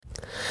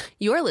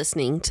You're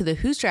listening to the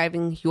Who's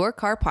Driving Your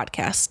Car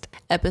podcast,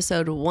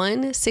 episode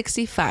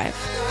 165.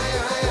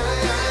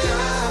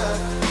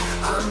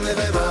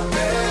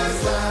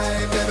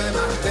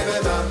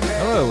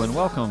 Hello and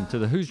welcome to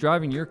the Who's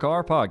Driving Your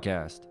Car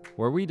podcast,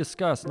 where we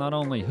discuss not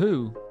only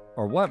who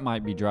or what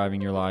might be driving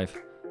your life,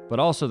 but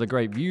also the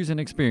great views and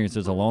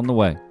experiences along the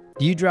way.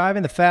 Do you drive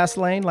in the fast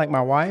lane like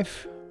my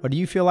wife, or do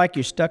you feel like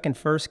you're stuck in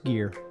first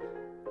gear?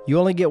 You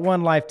only get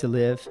one life to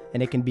live,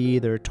 and it can be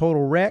either a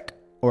total wreck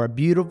or a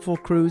beautiful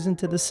cruise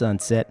into the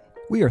sunset.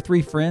 We are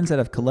three friends that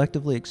have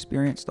collectively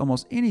experienced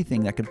almost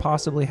anything that could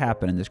possibly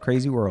happen in this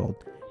crazy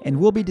world, and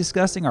we'll be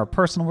discussing our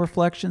personal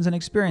reflections and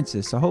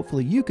experiences, so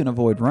hopefully you can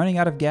avoid running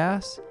out of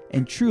gas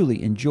and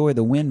truly enjoy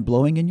the wind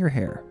blowing in your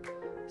hair.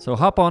 So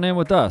hop on in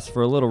with us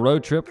for a little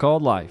road trip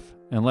called life,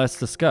 and let's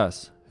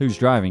discuss who's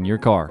driving your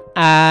car.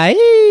 Aye.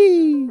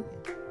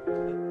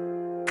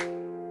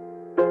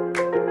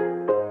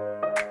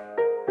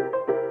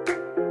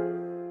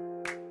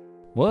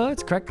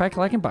 What's crack pack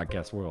like in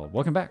podcast world?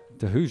 Welcome back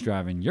to Who's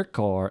Driving Your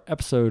Car,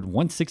 episode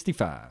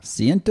 165.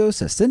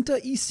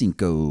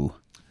 165.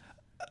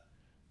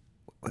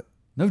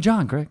 No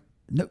John, Greg.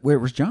 No, where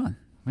was John?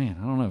 Man,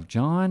 I don't know.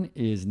 John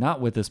is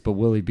not with us, but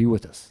will he be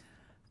with us?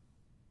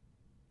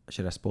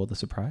 Should I spoil the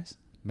surprise?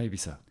 Maybe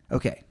so.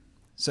 Okay,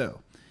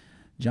 so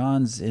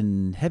John's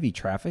in heavy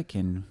traffic,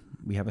 and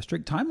we have a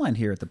strict timeline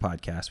here at the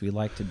podcast. We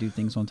like to do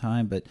things on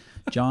time, but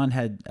John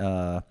had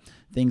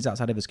things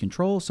outside of his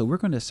control, so we're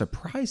going to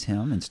surprise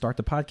him and start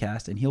the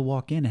podcast, and he'll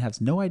walk in and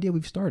has no idea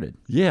we've started.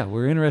 Yeah,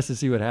 we're interested to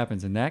see what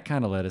happens, and that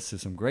kind of led us to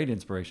some great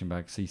inspiration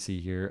by CC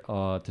here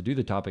to do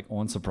the topic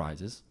on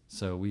surprises.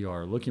 So we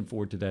are looking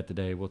forward to that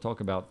today. We'll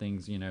talk about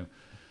things,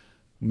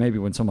 maybe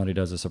when somebody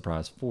does a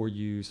surprise for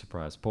you,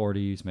 surprise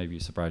parties, maybe you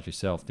surprise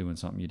yourself doing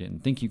something you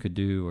didn't think you could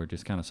do, or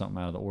just kind of something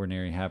out of the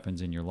ordinary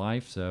happens in your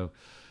life. So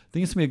I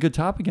think it's going to be a good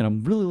topic, and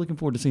I'm really looking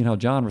forward to seeing how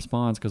John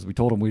responds because we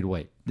told him we'd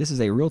wait. This is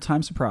a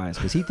real-time surprise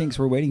because he thinks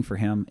we're waiting for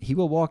him. He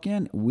will walk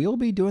in. We'll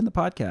be doing the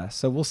podcast,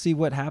 so we'll see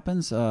what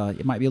happens.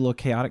 It might be a little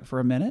chaotic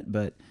for a minute,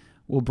 but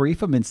we'll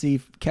brief him and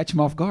catch him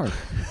off guard.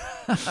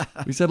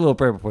 We said a little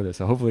prayer before this,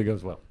 so hopefully it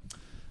goes well.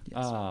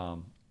 Yes.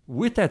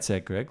 With that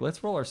said, Greg,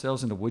 let's roll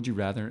ourselves into Would You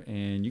Rather,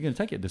 and you're going to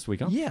take it this week,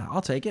 huh? Yeah,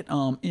 I'll take it.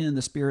 In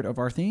the spirit of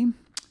our theme,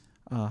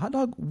 Hot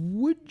Dog,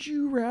 would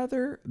you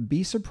rather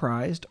be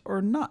surprised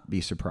or not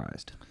be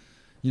surprised?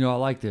 I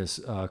like this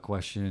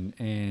question,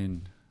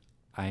 and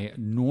I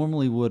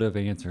normally would have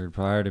answered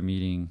prior to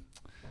meeting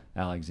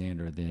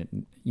Alexander that,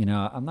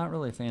 I'm not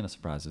really a fan of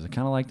surprises. I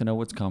kind of like to know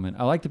what's coming.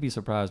 I like to be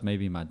surprised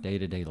maybe in my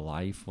day-to-day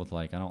life with,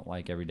 I don't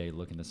like every day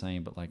looking the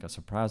same, but like a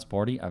surprise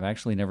party, I've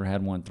actually never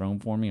had one thrown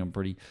for me.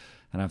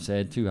 And I've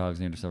said to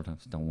Alexander several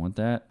times, don't want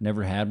that.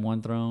 Never had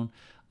one thrown.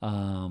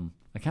 I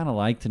kind of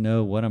like to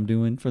know what I'm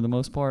doing for the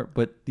most part,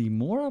 but the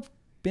more I've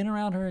been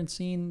around her and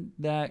seen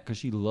that, because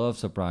she loves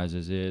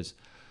surprises, is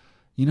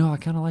I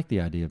kind of like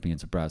the idea of being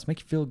surprised.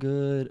 Make you feel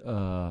good,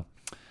 to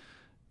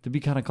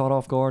be kind of caught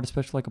off guard,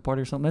 especially like a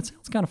party or something. That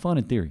sounds kind of fun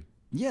in theory.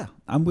 Yeah,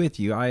 I'm with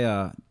you.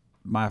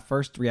 My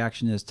first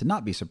reaction is to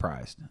not be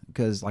surprised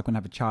because, when I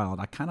have a child,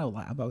 I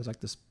always like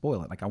to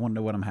spoil it. I want to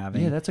know what I'm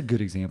having. Yeah, that's a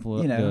good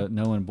example of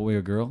knowing boy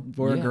or girl.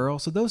 Boy or girl.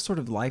 So those sort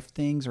of life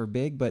things are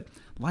big, but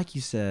like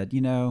you said,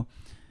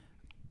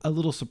 a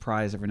little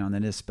surprise every now and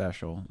then is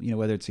special.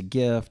 Whether it's a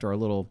gift or a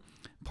little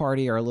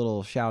party or a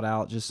little shout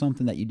out, just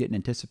something that you didn't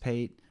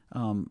anticipate.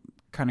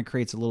 Kind of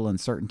creates a little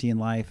uncertainty in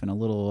life and a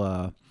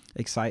little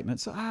excitement.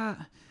 So,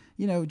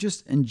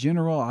 just in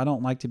general, I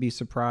don't like to be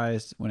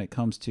surprised when it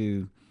comes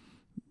to,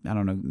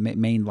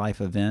 main life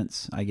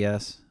events, I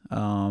guess.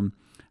 I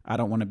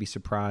don't want to be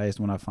surprised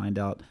when I find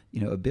out,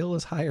 a bill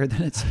is higher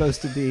than it's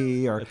supposed to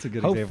be, or That's a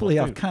good hopefully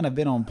example, I've kind of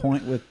been on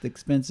point with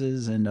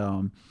expenses.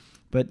 And,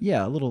 but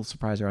yeah, a little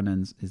surprise around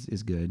then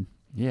is good.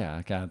 Yeah,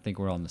 I kind of think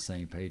we're on the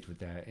same page with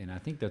that. And I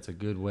think that's a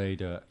good way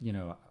to,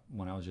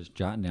 when I was just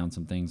jotting down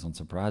some things on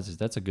surprises,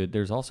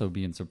 there's also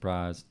being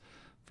surprised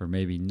for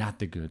maybe not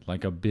the good,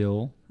 like a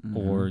bill,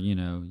 or,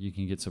 you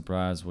can get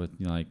surprised with,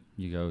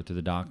 you go to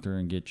the doctor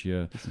and get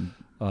your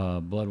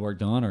blood work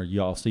done, or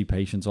you all see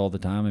patients all the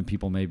time and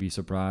people may be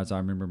surprised. I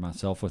remember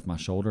myself with my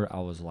shoulder, I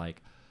was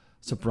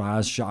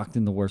surprised, shocked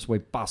in the worst way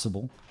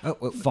possible.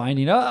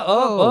 Finding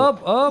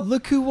up.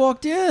 Look who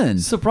walked in.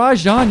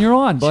 Surprise, John, you're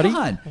on, buddy.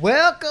 John.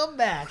 Welcome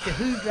back to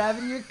Who's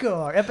Driving Your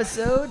Car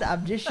episode.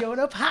 I'm just showing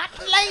up hot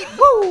and late.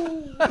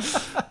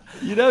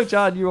 Woo!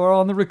 John, you are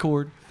on the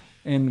record.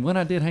 And when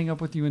I did hang up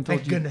with you and told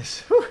Thank you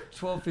goodness.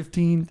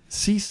 12:15,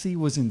 CC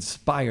was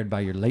inspired by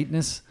your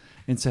lateness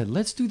and said,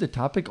 let's do the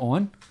topic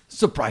on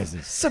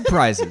surprises.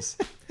 Surprises.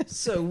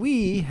 So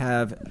we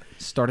have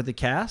started the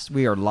cast.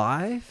 We are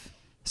live.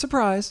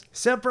 Surprise.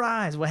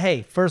 Well,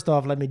 hey, first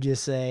off, let me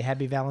just say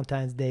happy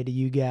Valentine's Day to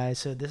you guys.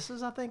 So this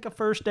is, I think, a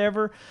first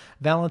ever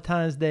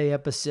Valentine's Day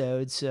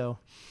episode. So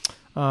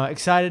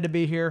excited to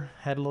be here.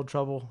 Had a little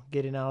trouble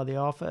getting out of the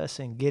office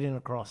and getting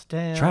across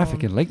town.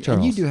 Traffic in Lake Charles.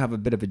 And you do have a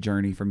bit of a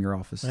journey from your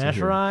office to That's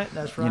here. right.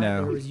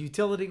 There was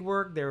utility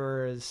work.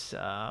 There was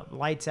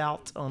lights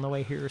out on the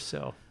way here.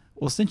 So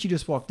Well, since you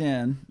just walked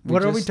in,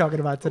 What are we talking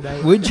about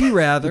today? Would you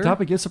rather? The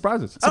topic is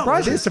surprises.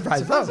 Surprises. It is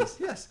surprises. Surprises.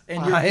 Yes.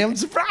 And I am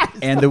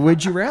surprised. And the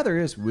would you rather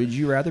is, would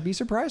you rather be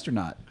surprised or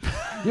not?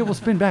 Yeah, we'll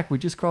spin back. We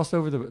just crossed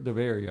over the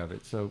area of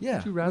it. So Yeah,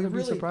 would you rather we be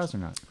really- surprised or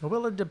not?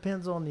 Well, it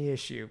depends on the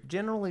issue.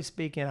 Generally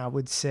speaking, I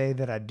would say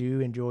that I do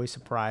enjoy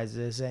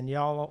surprises, and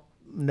y'all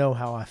know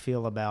how I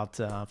feel about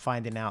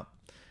finding out,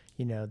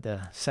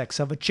 the sex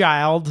of a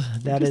child.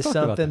 That just is talked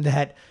about something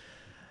that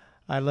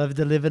I love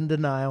to live in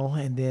denial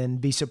and then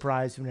be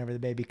surprised whenever the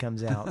baby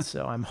comes out.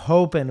 So I'm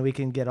hoping we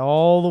can get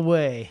all the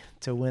way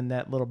to when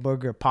that little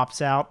booger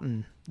pops out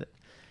and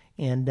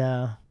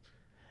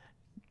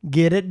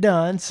get it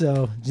done.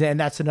 So, and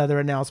that's another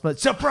announcement.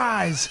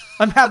 Surprise!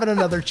 I'm having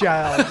another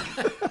child.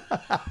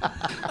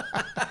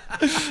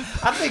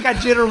 I think I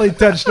gently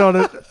touched on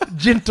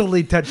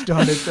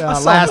it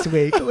last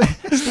week.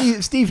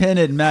 Steve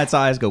hinted, and Matt's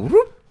eyes go,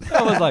 whoop.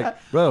 I was like,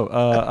 bro,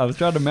 I was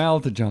trying to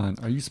mouth to John.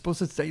 Are you supposed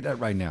to say that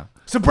right now?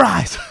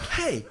 Surprise!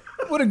 Hey,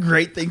 what a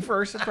great thing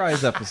for a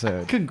surprise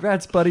episode.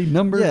 Congrats, buddy.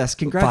 Yes,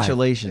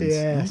 congratulations.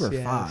 Yes, Number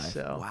yes, 5.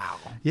 so- Wow.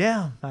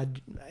 Yeah,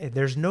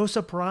 there's no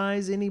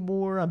surprise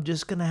anymore. I'm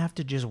just going to have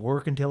to just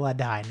work until I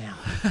die now.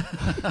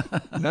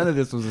 5. None of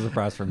this was a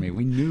surprise for me.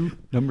 We knew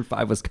number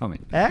 5 was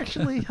coming.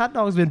 Actually, Hot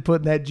Dog's been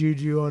putting that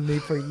juju on me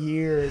for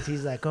years.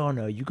 He's like, oh,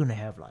 no, you're going to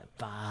have like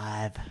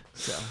 5.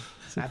 So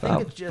I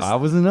think it's just,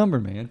 5 was the number,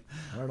 man.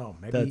 I don't know.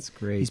 Maybe That's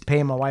great. He's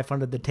paying my wife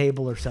under the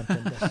table or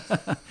something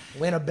to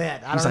win a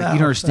bet. I He's don't like, know. you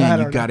don't understand. I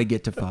You don't got know. to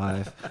get to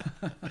 5.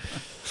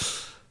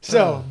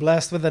 So,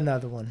 blessed with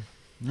another one.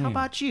 How Man.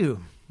 about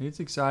you? It's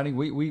exciting.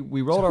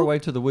 We rolled our way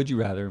to the Would You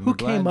Rather. and Who we're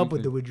glad came we up with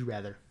could- the Would You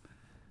Rather?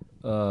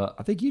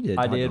 I think you did.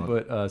 I Hot did, Dog.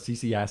 but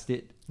Cece asked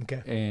it.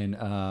 Okay. And,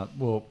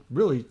 well,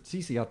 really,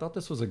 Cece, I thought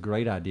this was a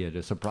great idea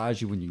to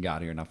surprise you when you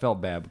got here. And I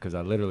felt bad because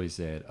I literally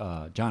said,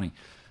 Johnny,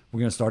 we're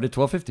going to start at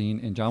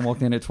 12:15. And John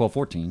walked in at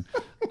 12:14.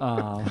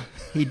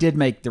 He did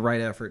make the right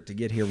effort to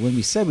get here when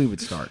we said we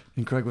would start.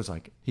 And Craig was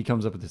like, he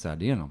comes up with this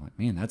idea. And I'm like,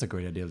 man, that's a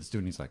great idea. Let's do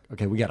it. And he's like,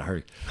 okay, we got to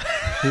hurry.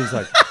 He was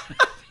like,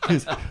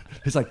 he's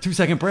like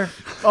 2-second prayer.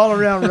 All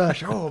around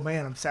rush. Oh,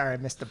 man, I'm sorry I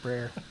missed the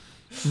prayer.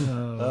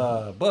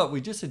 But we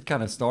just had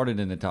kind of started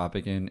in the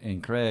topic,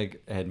 and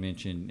Craig had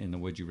mentioned in the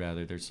Would You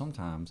Rather, there's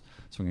sometimes,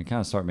 so we can kind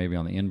of start maybe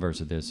on the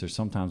inverse of this, there's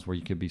sometimes where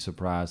you could be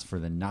surprised for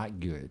the not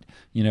good.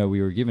 We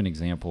were given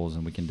examples,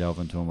 and we can delve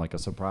into them, like a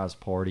surprise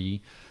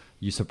party.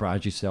 You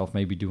surprise yourself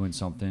maybe doing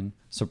something.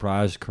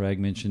 Surprise, Craig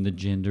mentioned the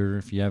gender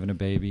if you're having a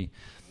baby.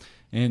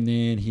 And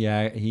then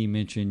he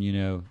mentioned,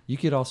 you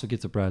could also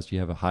get surprised if you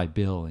have a high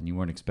bill and you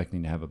weren't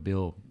expecting to have a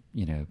bill,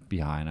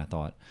 behind. I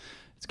thought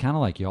it's kind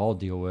of like y'all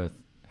deal with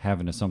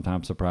having to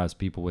sometimes surprise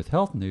people with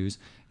health news.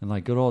 And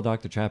like good old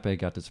Dr. Trappe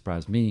got to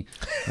surprise me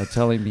by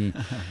telling me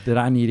that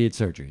I needed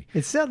surgery.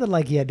 It sounded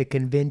like he had to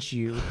convince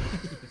you.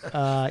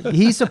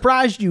 He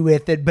surprised you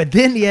with it, but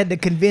then he had to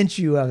convince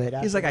you of it.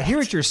 He's like, I hear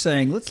what you're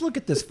saying. Let's look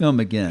at this film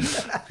again.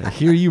 I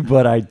hear you,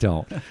 but I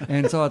don't.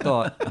 And so I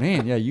thought,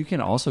 man, yeah, you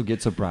can also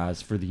get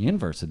surprised for the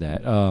inverse of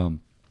that.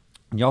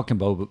 Y'all can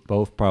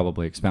both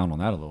probably expound on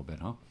that a little bit,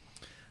 huh?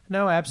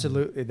 No,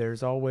 absolutely.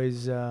 There's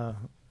always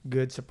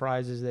good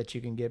surprises that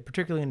you can get,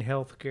 particularly in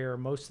healthcare.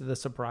 Most of the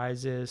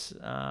surprises,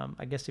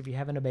 I guess if you're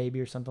having a baby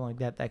or something like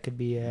that, that could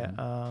be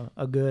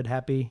a good,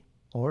 happy,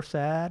 or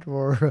sad,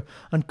 or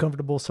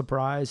uncomfortable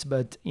surprise.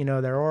 But,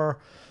 there are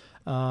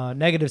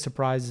negative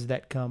surprises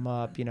that come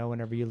up,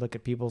 whenever you look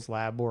at people's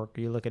lab work,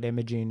 or you look at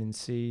imaging and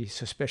see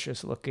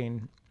suspicious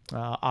looking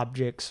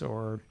objects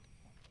or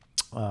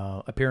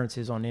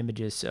appearances on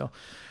images. So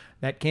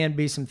that can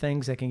be some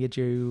things that can get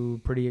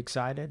you pretty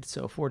excited.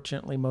 So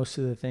fortunately, most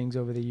of the things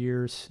over the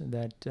years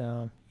that,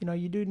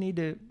 you do need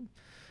to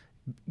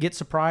get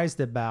surprised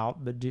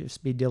about, but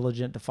just be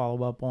diligent to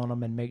follow up on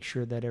them and make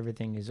sure that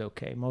everything is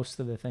okay. Most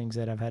of the things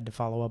that I've had to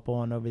follow up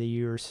on over the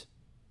years,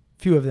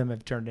 few of them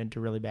have turned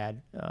into really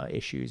bad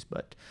issues,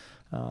 but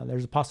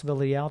there's a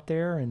possibility out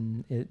there,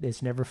 and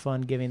it's never fun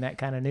giving that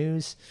kind of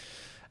news.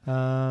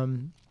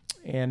 And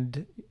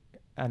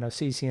I know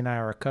Cece and I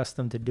are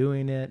accustomed to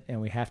doing it,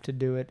 and we have to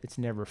do it. It's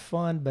never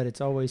fun, but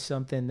it's always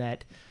something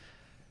that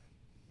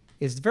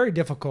is very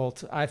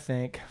difficult, I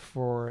think,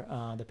 for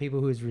the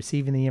people who is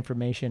receiving the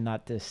information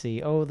not to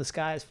see, oh, the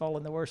sky is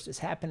falling, the worst is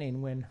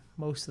happening, when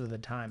most of the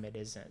time it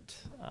isn't.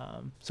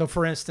 So,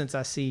 for instance,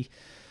 I see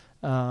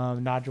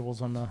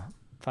nodules on the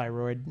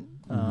thyroid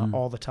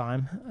all the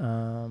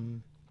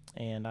time.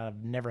 And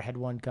I've never had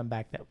one come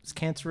back that was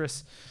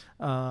cancerous,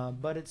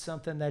 but it's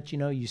something that,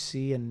 you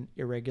see an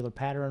irregular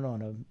pattern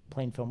on a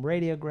plain film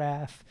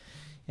radiograph,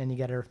 and you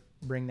got to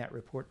bring that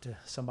report to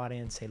somebody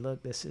and say,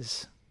 look, this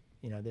is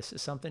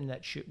something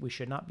that we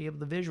should not be able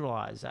to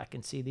visualize. I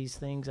can see these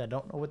things. I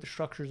don't know what the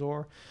structures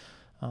are.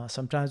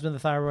 Sometimes when the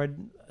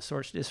thyroid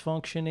starts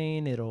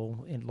dysfunctioning,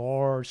 it'll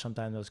enlarge.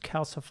 Sometimes those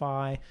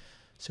calcify.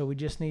 So we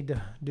just need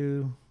to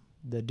do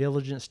the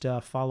diligent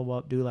stuff, follow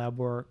up, do lab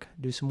work,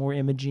 do some more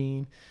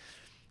imaging.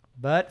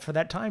 But for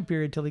that time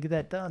period, till you get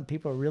that done,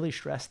 people are really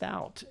stressed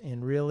out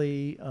and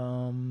really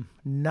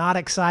not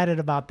excited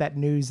about that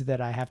news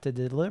that I have to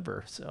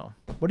deliver. So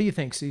what do you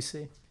think,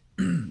 CC?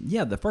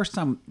 Yeah, the first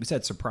time we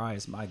said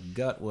surprise, my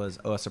gut was,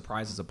 a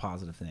surprise is a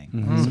positive thing.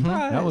 Mm-hmm.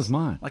 Surprise. That was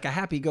mine. Like a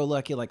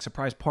happy-go-lucky, like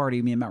surprise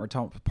party. Me and Matt were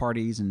talking about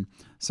parties and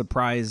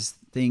surprise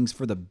things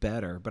for the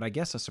better. But I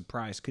guess a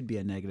surprise could be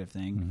a negative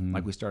thing,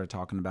 like we started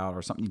talking about,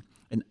 or something,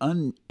 an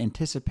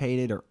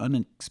unanticipated or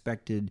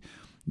unexpected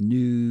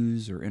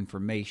news or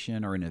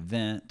information or an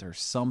event or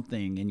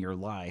something in your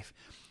life.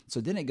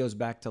 So then it goes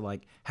back to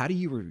like, how do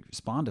you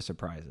respond to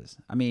surprises?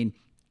 I mean,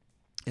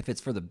 if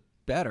it's for the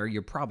better,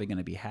 you're probably going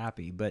to be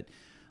happy. But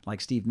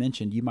like Steve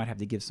mentioned, you might have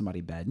to give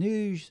somebody bad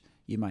news.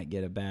 You might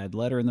get a bad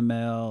letter in the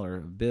mail or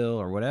a bill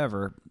or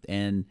whatever.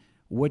 And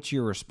what's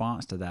your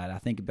response to that? I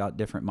think about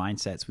different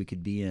mindsets we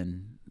could be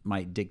in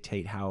might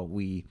dictate how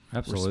we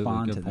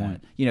respond to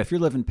that. You know, if you're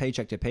living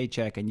paycheck to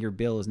paycheck and your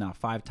bill is now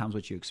 5 times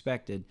what you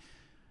expected,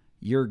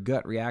 your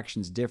gut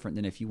reaction is different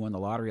than if you won the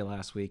lottery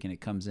last week and it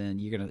comes in.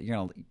 You're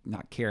gonna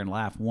not care and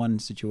laugh. One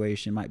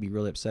situation might be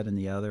really upset in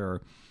the other.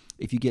 Or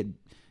if you get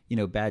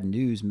bad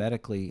news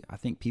medically, I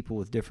think people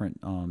with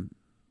different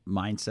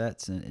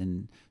mindsets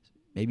and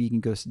maybe you can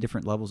go to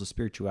different levels of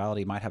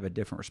spirituality might have a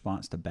different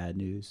response to bad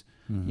news,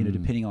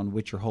 depending on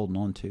what you're holding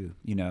on to,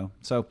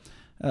 So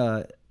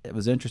it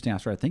was interesting. I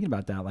started thinking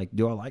about that. Like,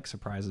 do I like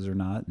surprises or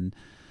not? And,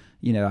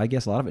 I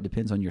guess a lot of it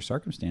depends on your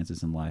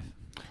circumstances in life.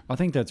 I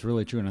think that's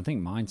really true. And I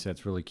think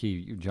mindset's really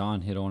key.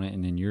 John hit on it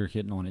and then you're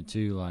hitting on it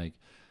too. Like,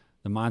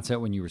 the mindset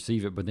when you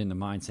receive it, but then the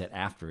mindset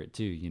after it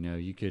too.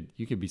 You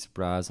could be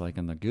surprised, like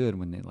on the good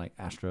when they like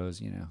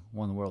Astros,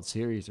 won the World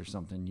Series or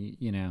something,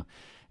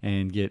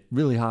 and get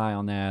really high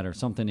on that or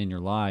something in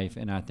your life.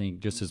 And I think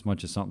just as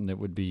much as something that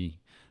would be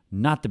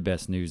not the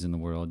best news in the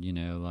world,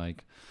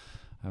 like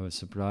I was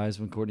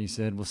surprised when Courtney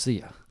said, "We'll see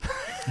ya."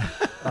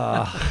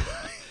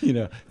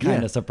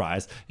 Kind of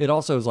surprised. It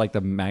also is like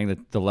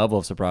the level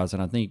of surprise,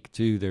 and I think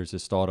too there's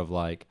this thought of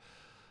like,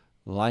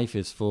 life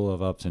is full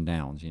of ups and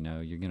downs, you're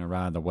going to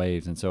ride the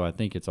waves. And so I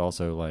think it's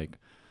also like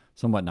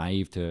somewhat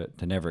naive to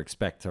never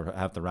expect to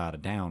have to ride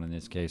it down in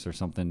this case, or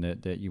something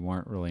that you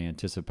weren't really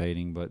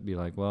anticipating, but be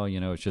like, well,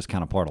 it's just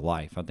kind of part of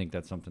life. I think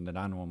that's something that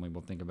I normally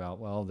will think about.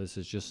 Well, this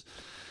is just,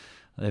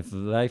 if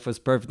life was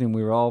perfect and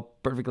we were all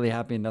perfectly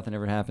happy and nothing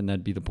ever happened,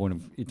 that'd be the point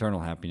of eternal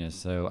happiness.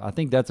 So I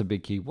think that's a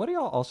big key. What do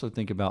y'all also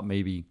think about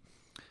maybe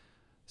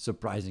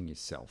surprising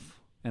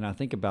yourself? And I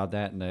think about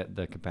that in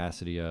the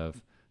capacity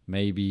of,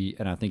 maybe,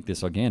 and I think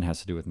this again has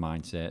to do with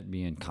mindset,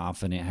 being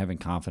confident, having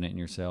confidence in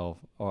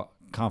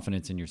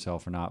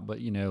yourself or not, but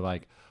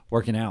like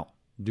working out,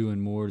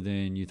 doing more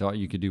than you thought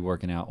you could do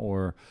working out,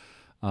 or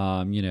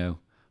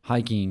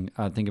hiking.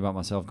 I think about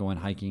myself going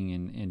hiking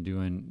and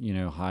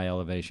doing high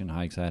elevation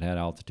hikes. I had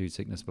altitude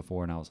sickness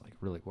before and I was like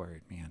really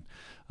worried, man.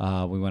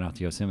 We went out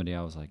to Yosemite.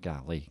 I was like,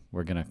 golly,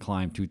 we're gonna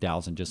climb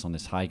 2,000 just on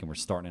this hike and we're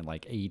starting at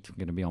like 8, we're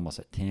gonna be almost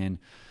at 10.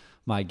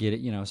 Might get it,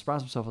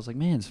 surprise myself. I was like,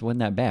 man, this wasn't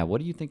that bad. What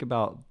do you think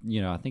about,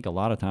 I think a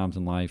lot of times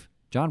in life,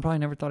 John probably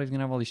never thought he was going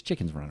to have all these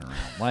chickens running around.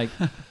 Like,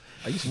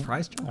 are you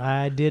surprised, John?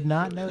 I did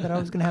not know that I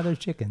was going to have those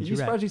chickens. You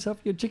surprised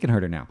yourself? You're a chicken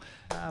herder now.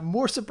 I'm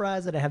more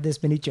surprised that I have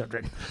this many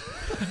children.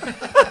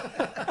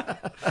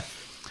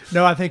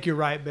 No, I think you're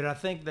right. But I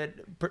think that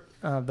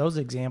those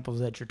examples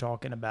that you're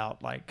talking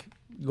about, like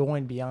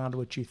going beyond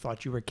what you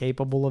thought you were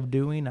capable of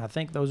doing, I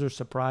think those are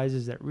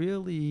surprises that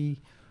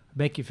really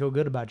make you feel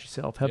good about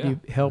yourself,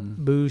 help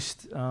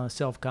boost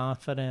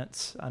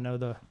self-confidence. I know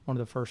one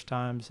of the first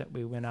times that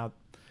we went out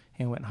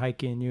and went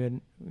hiking,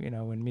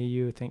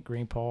 I think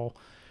Green Paul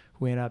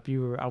went up,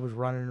 I was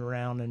running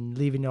around and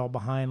leaving y'all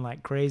behind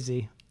like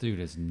crazy. Dude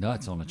is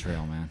nuts on the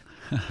trail, man.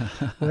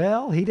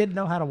 Well, he didn't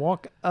know how to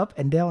walk up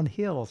and down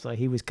hills, so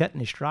he was cutting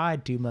his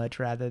stride too much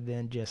rather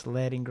than just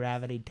letting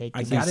gravity take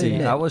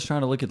him. I was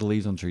trying to look at the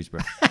leaves on trees,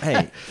 bro.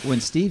 Hey, when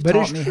Steve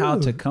taught me how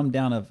to come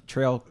down a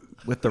trail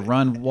with the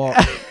run walk,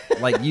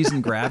 like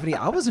using gravity,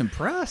 I was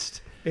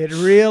impressed. It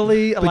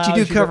really allows But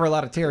you do cover a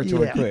lot of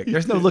territory quick.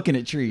 There's no looking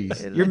at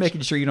trees. You're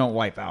making sure you don't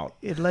wipe out.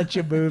 It lets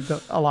you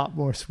move a lot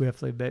more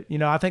swiftly. But,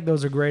 I think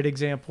those are great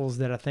examples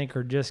that I think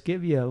are just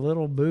give you a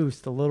little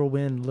boost, a little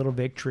win, a little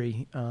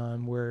victory,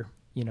 where,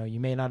 you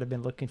may not have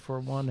been looking for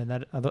one.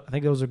 And I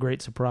think those are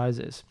great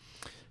surprises.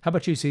 How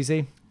about you,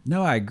 CC?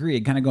 No, I agree.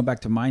 Kind of going back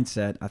to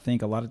mindset, I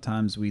think a lot of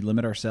times we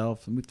limit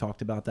ourselves, and we've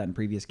talked about that in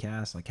previous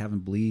casts, like having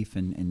belief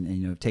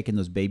and taking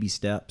those baby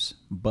steps.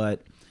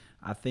 But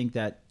I think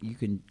that you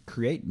can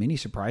create many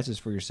surprises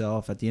for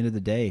yourself at the end of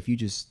the day if you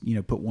just,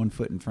 put one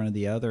foot in front of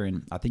the other.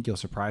 And I think you'll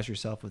surprise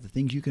yourself with the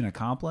things you can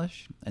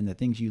accomplish and the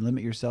things you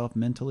limit yourself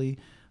mentally.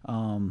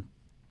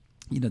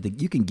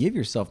 You can give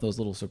yourself those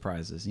little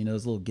surprises,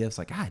 those little gifts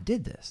like, I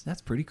did this.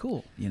 That's pretty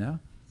cool,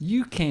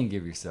 You can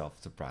give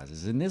yourself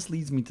surprises, and this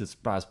leads me to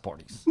surprise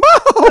parties.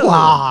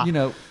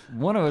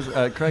 One of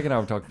us, Craig and I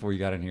were talking before you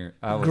got in here.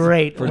 I was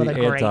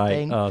pretty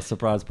anti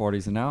surprise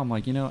parties, and now I'm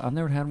like, I've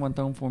never had one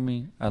thrown for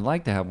me. I'd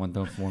like to have one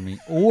thrown for me,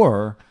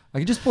 or I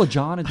could just pull a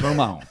John and throw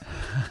my own.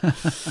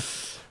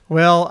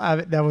 Well,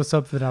 that was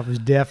something I was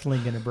definitely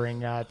going to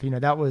bring up.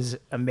 That was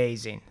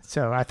amazing.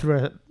 So I threw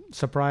a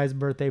surprise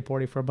birthday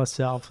party for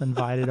myself,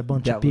 invited a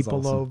bunch of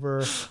people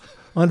over.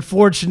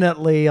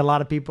 unfortunately, a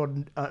lot of people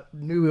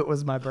knew it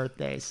was my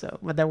birthday. So,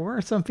 but there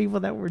were some people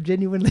that were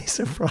genuinely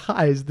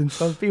surprised, and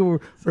some people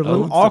were a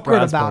little Own awkward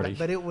surprise about party. it.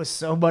 But it was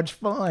so much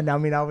fun. I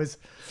mean, I was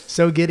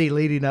so giddy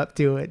leading up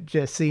to it,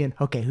 just seeing,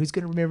 okay, who's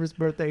going to remember his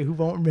birthday, who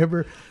won't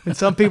remember. And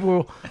some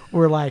people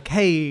were like,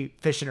 hey,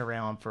 fishing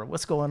around for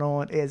what's going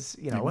on,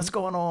 what's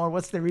going on,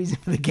 what's the reason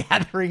for the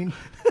gathering.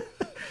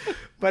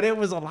 But it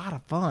was a lot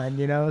of fun,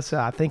 so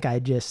I think I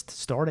just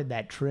started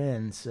that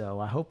trend.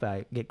 So I hope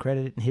I get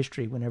credit in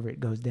history whenever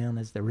it goes down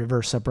as the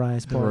reverse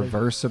surprise The party.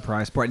 reverse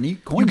surprise party. And you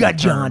coined got that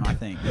term, John'd. I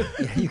think.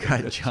 Yeah, you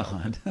got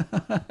John.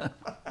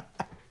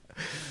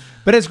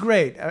 But it's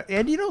great.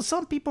 And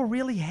some people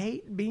really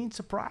hate being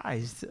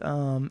surprised.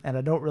 And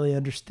I don't really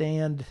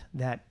understand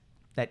that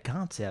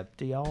concept.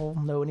 Do y'all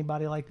know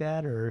anybody like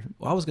that? Or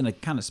Well, I was going to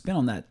kind of spin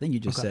on that thing you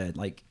just said,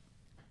 like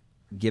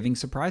giving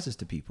surprises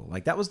to people.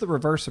 Like that was the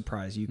reverse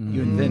surprise you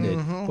invented.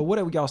 But what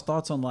are y'all's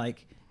thoughts on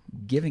like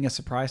giving a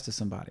surprise to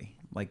somebody?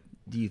 Like,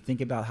 do you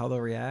think about how they'll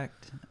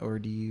react, or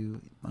do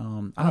you?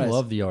 I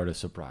love the art of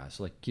surprise,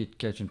 like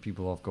catching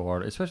people off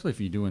guard, especially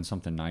if you're doing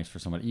something nice for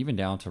somebody, even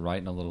down to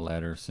writing a little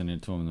letter, sending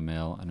it to them in the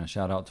mail. And a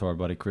shout out to our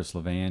buddy Chris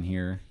Levan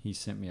here. He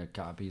sent me a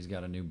copy. He's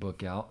got a new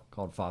book out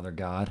called Father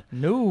God.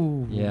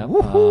 no. Yeah,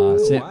 Wow.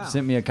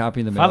 sent me a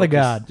copy in the mail. Father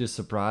God. just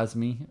surprised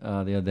me the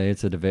other day.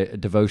 It's a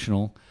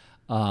devotional.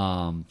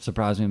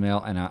 Surprised me in the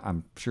mail, and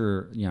I'm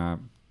sure I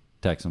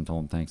text him,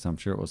 told him thanks. I'm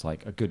sure it was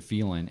like a good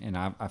feeling, and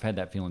I've had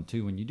that feeling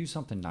too. When you do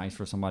something nice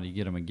for somebody, you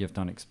get them a gift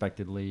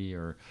unexpectedly,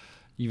 or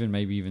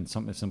even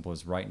something as simple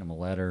as writing them a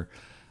letter.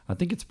 I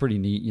think it's pretty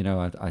neat.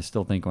 I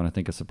still think when I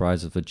think of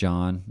surprises with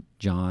John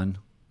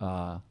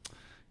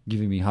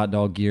giving me hot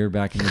dog gear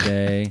back in the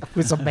day. It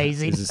was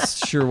amazing. It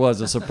sure was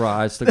a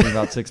surprise. Took me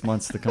about 6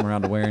 months to come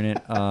around to wearing it.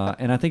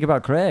 And I think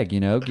about Craig,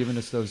 giving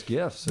us those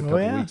gifts a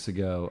couple weeks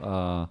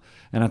ago.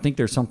 And I think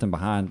there's something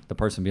behind the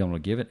person being able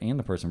to give it and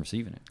the person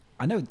receiving it.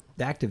 I know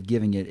the act of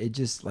giving it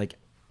just like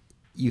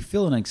you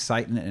feel an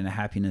excitement and a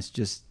happiness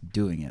just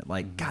doing it.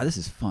 Like, God, this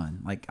is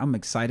fun. Like, I'm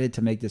excited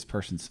to make this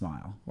person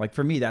smile. Like,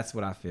 for me, that's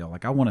what I feel.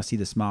 Like, I want to see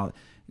the smile.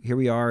 Here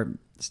we are.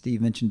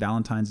 Steve mentioned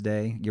Valentine's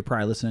Day. You're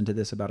probably listening to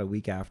this about a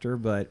week after,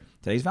 but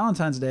today's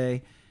Valentine's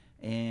Day.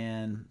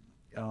 And,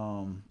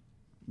 so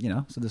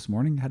this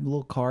morning I had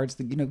little cards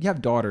that, you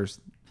have daughters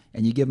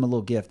and you give them a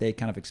little gift. They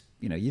kind of,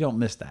 you don't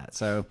miss that.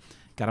 So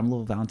got them a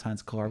little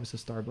Valentine's card with a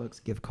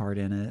Starbucks gift card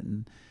in it.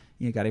 And,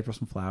 got April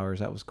some flowers.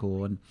 That was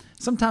cool. And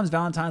sometimes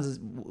Valentine's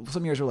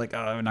some years we're like,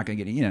 oh, we're not going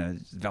to get it.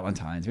 It's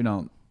Valentine's. We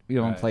don't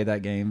Right. play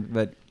that game.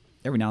 But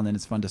every now and then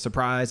it's fun to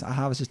surprise.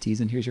 I was just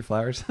teasing. Here's your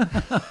flowers.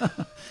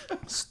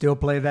 Still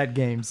play that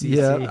game, CC.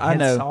 Yeah, I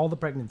know. All the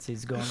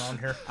pregnancies going on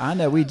here. I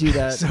know we do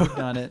that. We've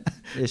done it.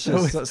 It's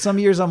just some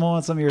years I'm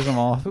on, some years I'm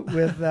off.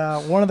 With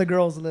one of the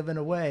girls living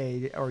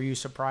away, are you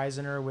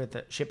surprising her with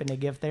shipping a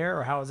gift there,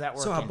 or how is that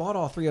working? So I bought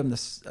all three of them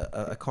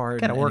a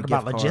card. Gotta and work a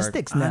gift about card.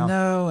 logistics now. I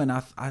know, and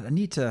I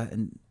need to.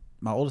 And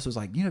my oldest was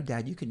like,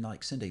 Dad, you can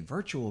like send a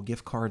virtual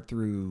gift card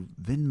through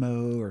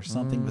Venmo or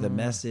something with a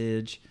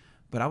message.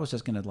 But I was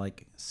just gonna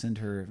like send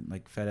her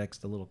like FedEx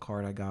the little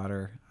card I got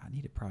her.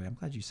 I'm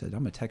glad you said it. I'm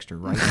gonna text her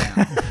right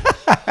now.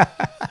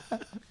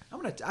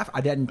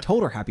 I hadn't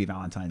told her Happy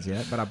Valentine's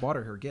yet, but I bought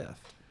her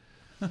gift.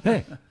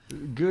 Hey,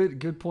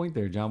 good point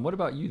there, John. What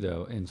about you,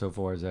 though,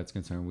 insofar as that's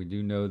concerned? We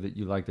do know that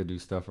you like to do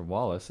stuff for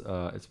Wallace,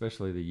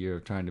 especially the year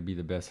of trying to be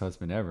the best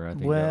husband ever. I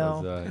think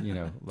Well, that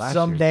was, last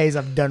Some year. days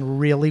I've done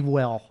really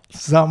well.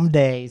 Some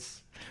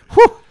days,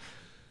 whew,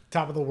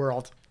 top of the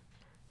world.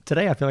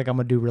 Today I feel like I'm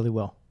gonna do really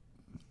well.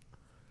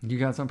 You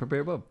got something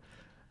prepared, Bub?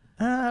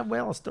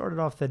 Well, I started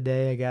off the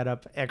day. I got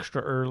up extra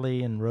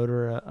early and wrote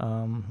her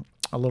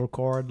a little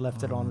card,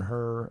 left it on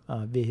her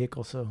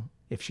vehicle. So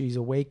if she's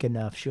awake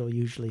enough, she'll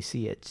usually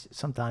see it.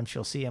 Sometimes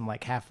she'll see him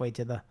like halfway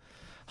to the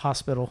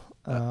hospital.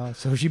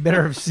 So she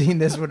better have seen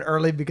this one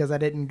early because I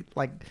didn't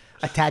like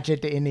attach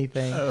it to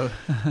anything.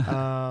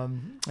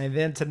 And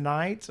then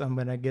tonight I'm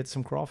going to get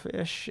some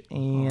crawfish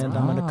and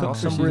I'm going to cook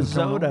some crawfish season's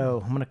coming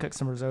risotto. I'm going to cook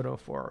some risotto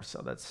for her.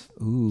 So that's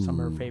some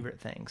of her favorite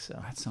things. So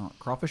That's not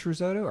crawfish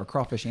risotto or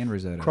crawfish and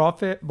risotto.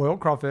 crawfish, boiled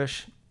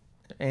crawfish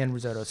and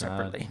risotto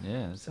separately.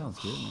 Yeah, that sounds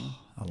good, man.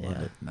 I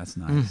love it. That's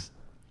nice.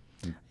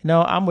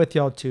 No, I'm with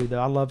y'all too, though.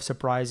 I love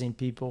surprising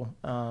people.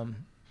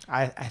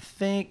 I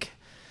think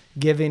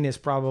giving is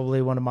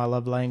probably one of my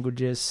love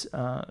languages.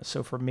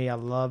 So for me, I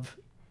love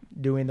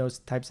doing those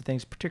types of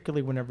things,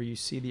 particularly whenever you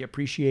see the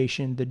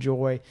appreciation, the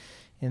joy,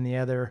 and the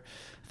other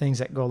things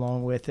that go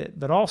along with it.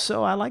 But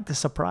also, I like to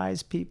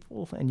surprise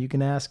people, and you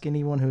can ask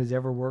anyone who's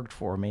ever worked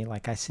for me.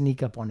 Like, I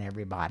sneak up on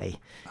everybody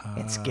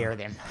and scare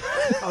them.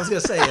 I was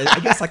gonna say, I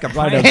guess like a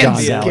Right up prank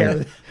John's deal.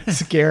 alley.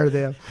 Scare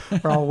them.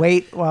 Or I'll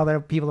wait while there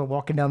are people are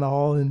walking down the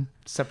hall and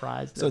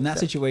surprise them. So in that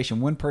situation,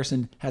 one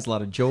person has a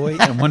lot of joy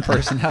and one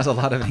person has a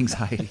lot of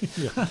anxiety.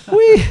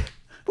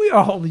 we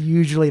all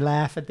usually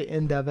laugh at the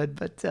end of it,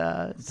 but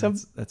some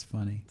That's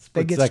funny. they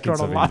Split get seconds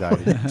started a of lot.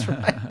 anxiety. That's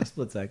right.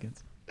 Split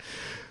seconds.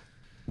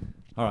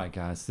 All right,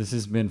 guys, this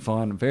has been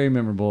fun, very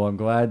memorable. I'm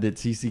glad that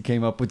CC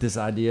came up with this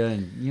idea,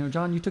 and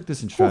John, you took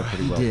this in stride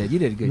pretty well. You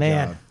did a good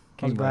Man, job.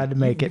 I was glad to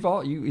make it.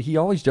 He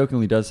always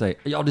jokingly does say,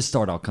 "Y'all just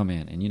start, I'll come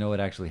in," and you know it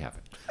actually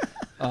happened.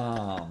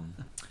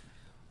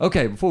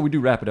 Okay, before we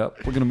do wrap it up,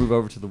 we're going to move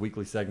over to the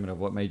weekly segment of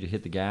what made you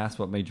hit the gas,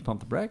 what made you pump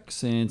the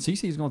brakes, and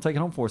Cece is going to take it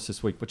home for us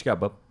this week. What you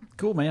got, bub?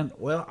 Cool, man.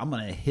 Well, I'm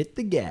going to hit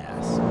the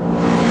gas.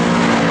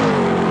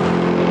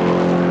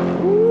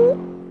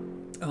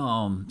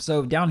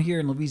 So down here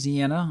in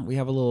Louisiana, we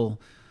have a little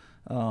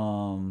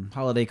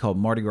holiday called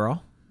Mardi Gras,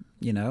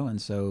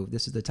 and so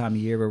this is the time of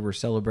year where we're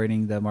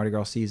celebrating the Mardi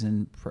Gras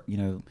season,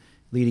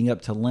 leading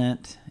up to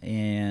Lent,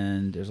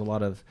 and there's a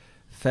lot of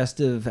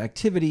festive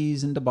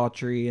activities and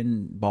debauchery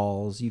and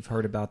balls. You've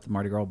heard about the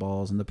Mardi Gras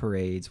balls and the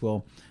parades.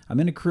 Well,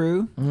 I'm in a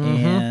crew,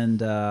 and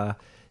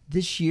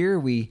this year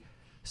we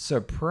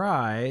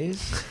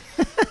surprised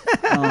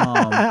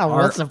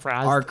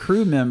our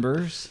crew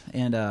members,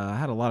 and I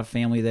had a lot of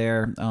family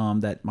there.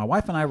 That my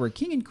wife and I were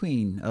king and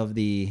queen of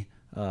the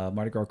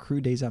Mardi Gras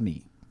Crew Des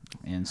Amis.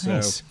 And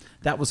so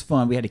that was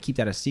fun. We had to keep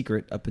that a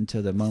secret up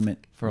until the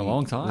moment for a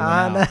long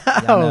time.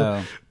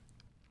 I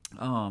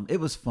know. It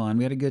was fun.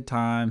 We had a good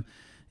time.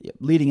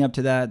 Leading up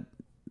to that,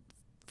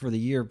 for the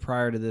year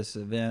prior to this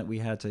event, we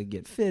had to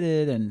get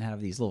fitted and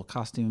have these little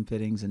costume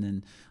fittings, and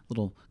then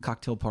little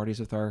cocktail parties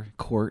with our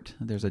court.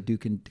 There's a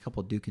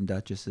couple of Duke and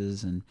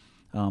Duchesses, and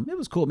it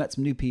was cool. Met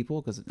some new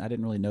people because I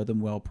didn't really know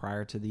them well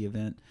prior to the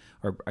event,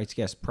 or I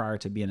guess prior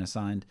to being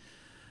assigned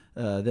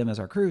them as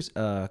our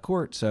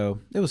court. So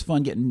it was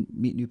fun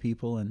meet new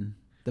people, and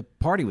the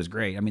party was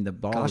great. I mean, the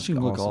ball costume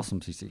was looked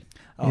awesome, CC.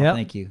 Oh, Yep.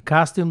 Thank you.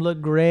 Costume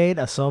looked great.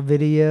 I saw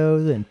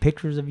videos and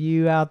pictures of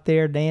you out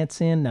there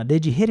dancing. Now,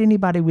 did you hit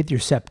anybody with your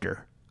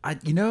scepter? I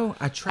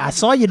tried. I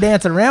saw you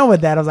dancing around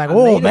with that. I was like,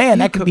 oh, man,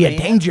 that could be a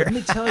danger. Let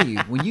me tell you,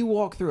 when you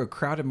walk through a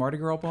crowded Mardi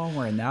Gras ball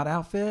wearing that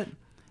outfit,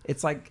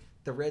 it's like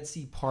the Red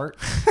Sea part.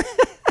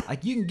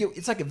 Like you can get,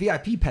 it's like a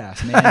VIP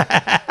pass, man.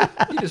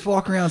 You just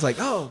walk around, it's like,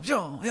 oh,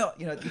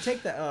 you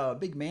take that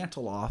big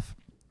mantle off,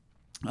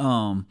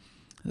 and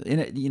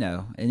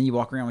you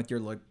walk around with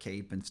your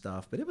cape and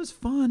stuff. But it was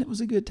fun. It was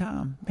a good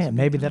time. Man,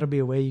 maybe that'll be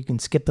a way you can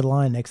skip the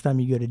line next time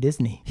you go to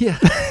Disney. Yeah.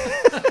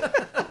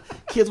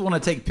 Kids want to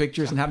take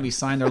pictures and have me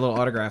sign their little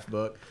autograph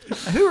book.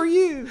 Who are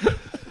you?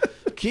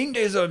 King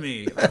Des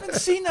Amis. I haven't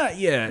seen that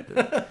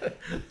yet.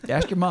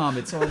 Ask your mom.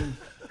 It's on.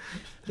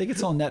 I think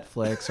it's on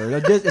Netflix or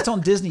it's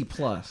on Disney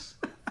Plus.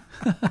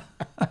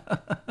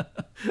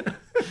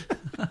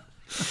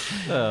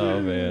 Oh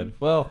man.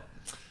 Well,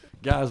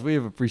 guys, we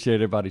have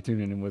appreciated everybody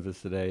tuning in with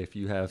us today. If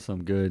you have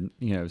some good,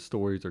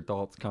 stories or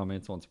thoughts,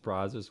 comments on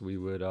surprises, we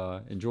would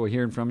enjoy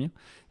hearing from you.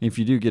 And if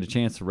you do get a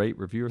chance to rate,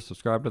 review, or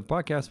subscribe to the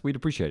podcast, we'd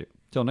appreciate it.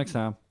 Till next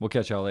time, we'll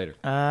catch y'all later.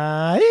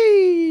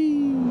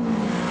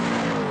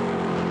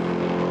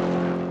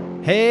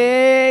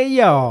 Hey,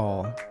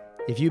 y'all.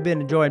 If you've been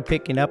enjoying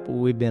picking up what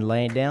we've been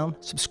laying down,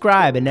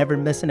 subscribe and never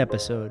miss an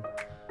episode.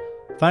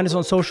 Find us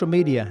on social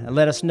media and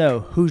let us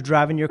know who's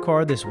driving your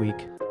car this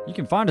week. You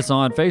can find us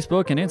on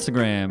Facebook and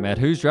Instagram at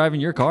Who's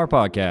Driving Your Car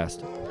Podcast.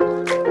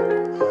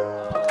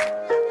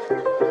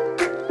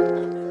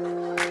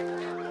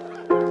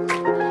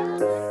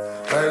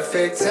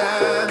 Perfect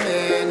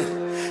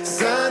timing,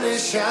 sun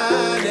is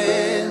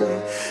shining,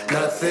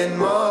 nothing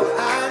more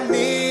I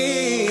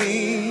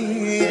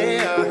need,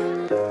 yeah.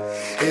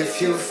 If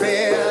you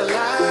feel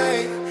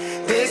like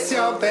this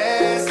your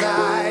best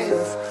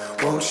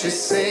life, won't you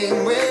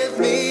sing with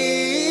me?